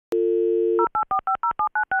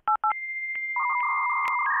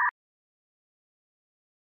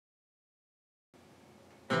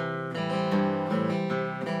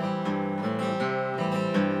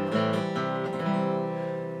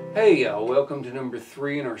Hey, welcome to number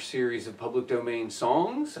 3 in our series of public domain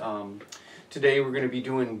songs. Today we're going to be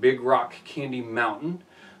doing Big Rock Candy Mountain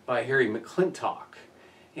by McClintock.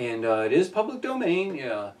 And it is public domain,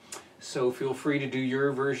 so feel free to do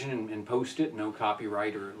your version and post it. No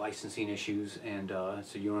copyright or licensing issues, and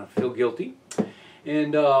so you don't have to feel guilty.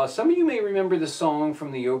 And some of you may remember the song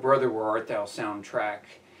from the Oh Brother, Where Art Thou soundtrack.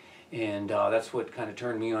 And that's what kind of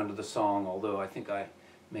turned me onto the song, although I think I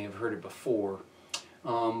may have heard it before.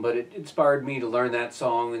 But it inspired me to learn that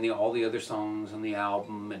song and all the other songs on the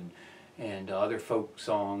album and other folk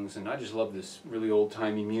songs, and I just love this really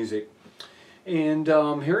old-timey music. And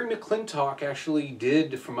McClintock actually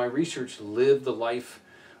did, from my research, live the life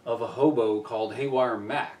of a hobo called Haywire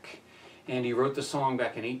Mac, and he wrote the song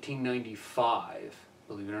back in 1895,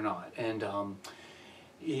 believe it or not. And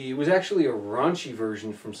it was actually a raunchy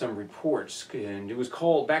version from some reports, and it was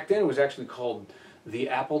called, back then it was actually called The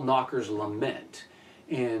Apple Knocker's Lament.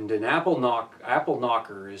 And an apple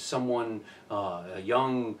knocker is someone, a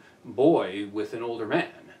young boy with an older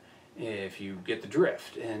man, if you get the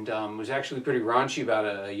drift. And it was actually pretty raunchy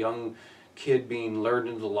about a young kid being lured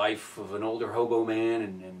into the life of an older hobo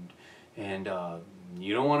man, and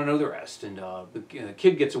you don't want to know the rest. And the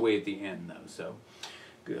kid gets away at the end, though, so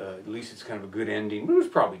at least it's kind of a good ending. But it was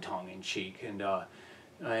probably tongue-in-cheek.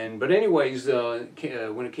 But anyways,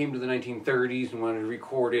 when it came to the 1930s and wanted to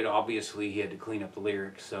record it, obviously he had to clean up the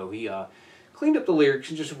lyrics. So he cleaned up the lyrics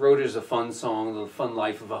and just wrote it as a fun song, the fun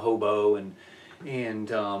life of a hobo, and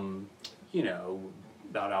you know,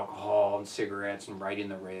 about alcohol and cigarettes and riding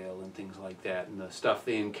the rail and things like that, and the stuff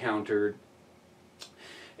they encountered.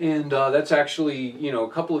 And that's actually, you know,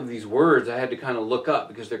 a couple of these words I had to kind of look up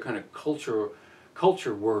because they're kind of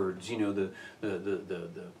culture words. You know,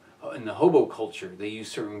 in the hobo culture, they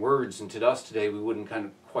use certain words, and to us today, we wouldn't kind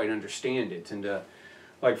of quite understand it. And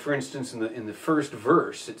like, for instance, in the first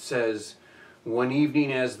verse, it says, "One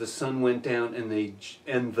evening as the sun went down and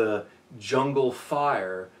the jungle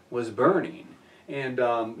fire was burning." And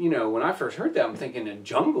you know, when I first heard that, I'm thinking, a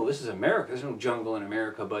jungle? This is America. There's no jungle in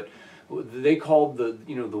America. But they called the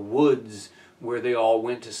the woods where they all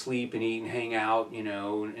went to sleep and eat and hang out, you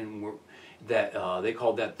know, they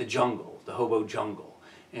called that the jungle, the hobo jungle.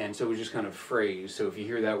 And so it was just kind of phrase. So if you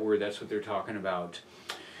hear that word, that's what they're talking about.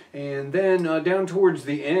 And then down towards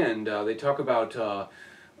the end, they talk about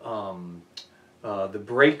the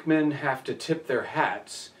brakemen have to tip their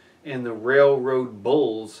hats, and the railroad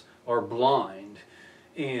bulls are blind.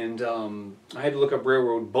 And I had to look up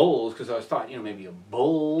railroad bulls because I thought, you know, maybe a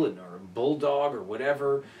bull or a bulldog or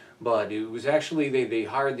whatever. But it was actually, they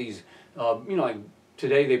hired these, you know, like,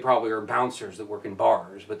 today they probably are bouncers that work in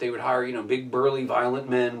bars, but they would hire, you know, big burly violent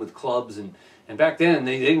men with clubs, and back then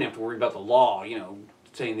they didn't have to worry about the law, you know,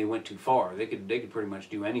 saying they went too far. They could pretty much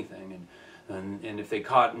do anything, and if they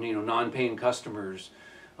caught, you know, non-paying customers,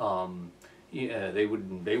 yeah, they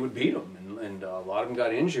would beat them, and a lot of them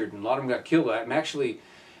got injured, and a lot of them got killed. Actually,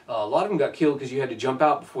 a lot of them got killed because you had to jump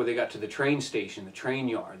out before they got to the train station, the train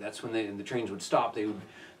yard. That's when the trains would stop. They would.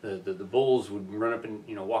 The bulls would run up and,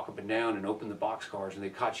 you know, walk up and down and open the boxcars, and they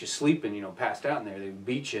caught you sleeping, you know, passed out in there. They would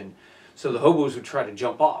beat you, and so the hobos would try to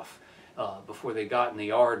jump off before they got in the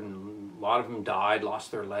yard, and a lot of them died, lost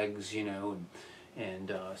their legs, you know,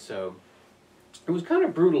 and so it was kind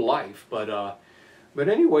of brutal life. But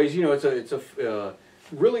anyways, you know, it's a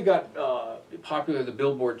really got popular in the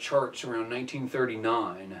Billboard charts around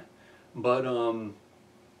 1939. But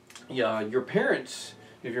yeah, your parents,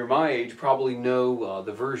 if you're my age, probably know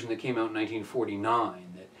the version that came out in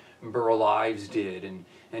 1949 that Burl Ives did, and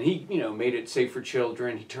he, you know, made it safe for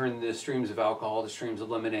children. He turned the streams of alcohol to streams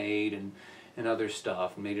of lemonade and other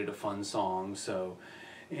stuff, and made it a fun song. So,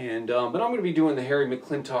 but I'm going to be doing the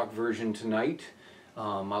McClintock version tonight.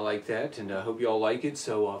 I like that, and I hope you all like it.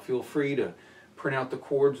 So feel free to print out the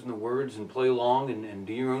chords and the words and play along and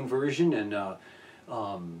do your own version, and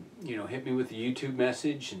you know, hit me with the YouTube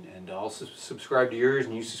message, and I'll subscribe to yours,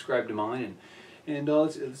 and you subscribe to mine, and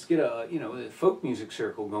let's get a, you know, a folk music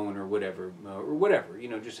circle going, or whatever, you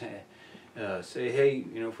know, just say hey,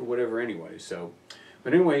 you know, for whatever anyway. So,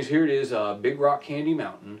 but anyways, here it is, Big Rock Candy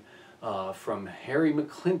Mountain from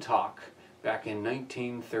McClintock back in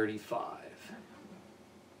 1935.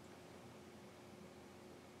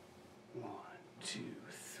 1, 2,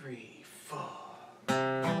 3, 4.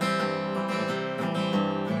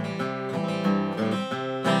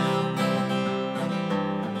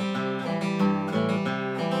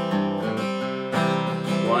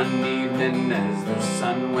 One evening as the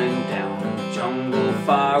sun went down, the jungle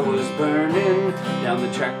fire was burning. Down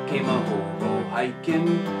the track came a hobo hiking,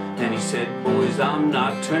 And he said, boys, I'm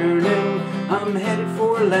not turning, I'm headed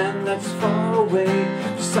for a land that's far away,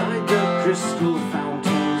 beside the crystal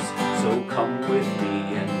fountains. So come with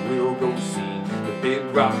me and we'll go see the big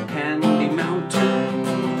rock candy mountains.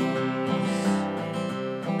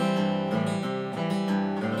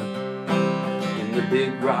 In the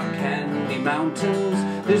big rock candy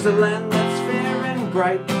mountains, there's a land that's fair and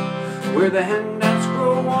bright, where the handouts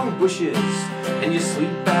grow on bushes and you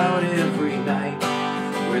sleep out every night,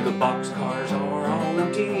 where the boxcars are all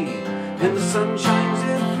empty and the sun shines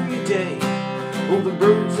every day. Oh, the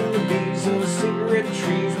birds and the bees and the cigarette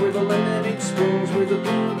trees, where the lemonade springs, where the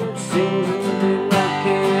bluebird sings, in the big rock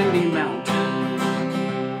candy mountains.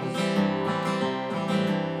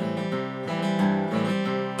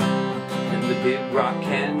 In the big rock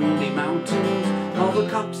candy mountains, all the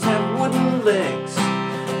cops have wooden legs,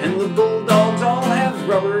 and the bulldogs all have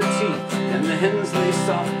rubber teeth, and the hens lay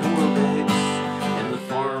soft-boiled eggs, and the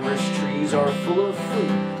farmers' trees are full of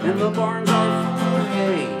fruit, and the barns are full of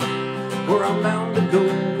hay. Where I'm bound to go,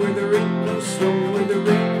 where there ain't no snow, where the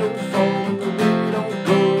rain don't fall and the wind don't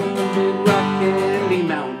blow, in the big rock candy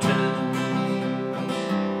mountains.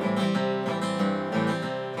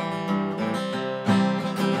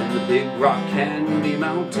 In the big rock candy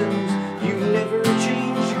mountains, you never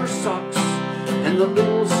change your socks, and the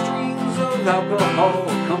little streams of alcohol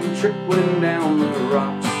come trickling down the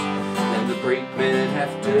rocks, and the brakemen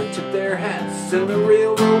have to tip their hats, and the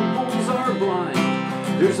railroad bulls are blind.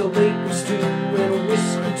 There's a lake of stew and a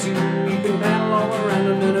whiskey too, you can paddle all around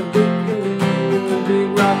them in a big canoe, in the big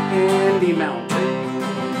rock candy mountains.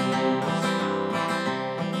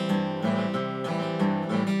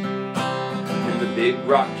 In the big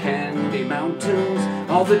rock candy mountains,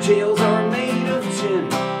 all the jails are made of tin,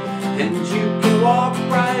 and you can walk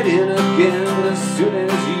right in again as soon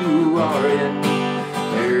as you are in.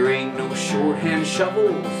 There ain't no shorthand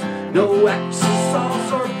shovels, no axes,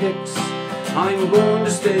 saws, or picks. I'm going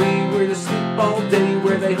to stay where they sleep all day,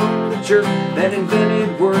 where they hung the jerk that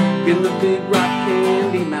invented work, in the big rock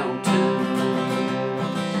candy mountains.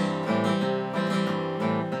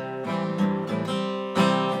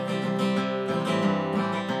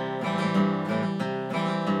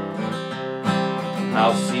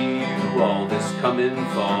 I'll see you all this coming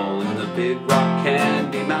fall in the big rock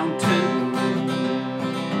candy mountains.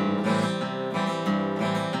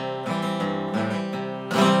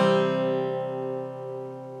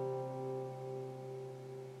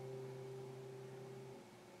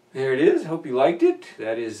 There it is. Hope you liked it.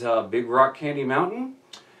 That is Big Rock Candy Mountain.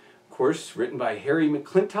 Of course, written by Harry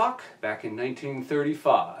McClintock back in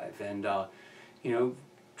 1935. And, you know,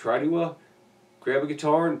 try to grab a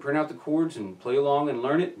guitar and print out the chords and play along and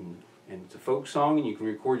learn it. And it's a folk song, and you can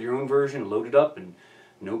record your own version, load it up, and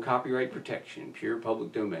no copyright protection, pure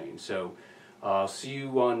public domain. So I'll see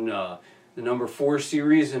you on the number 4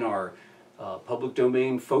 series in our public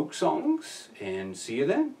domain folk songs. And see you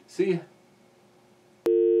then. See ya.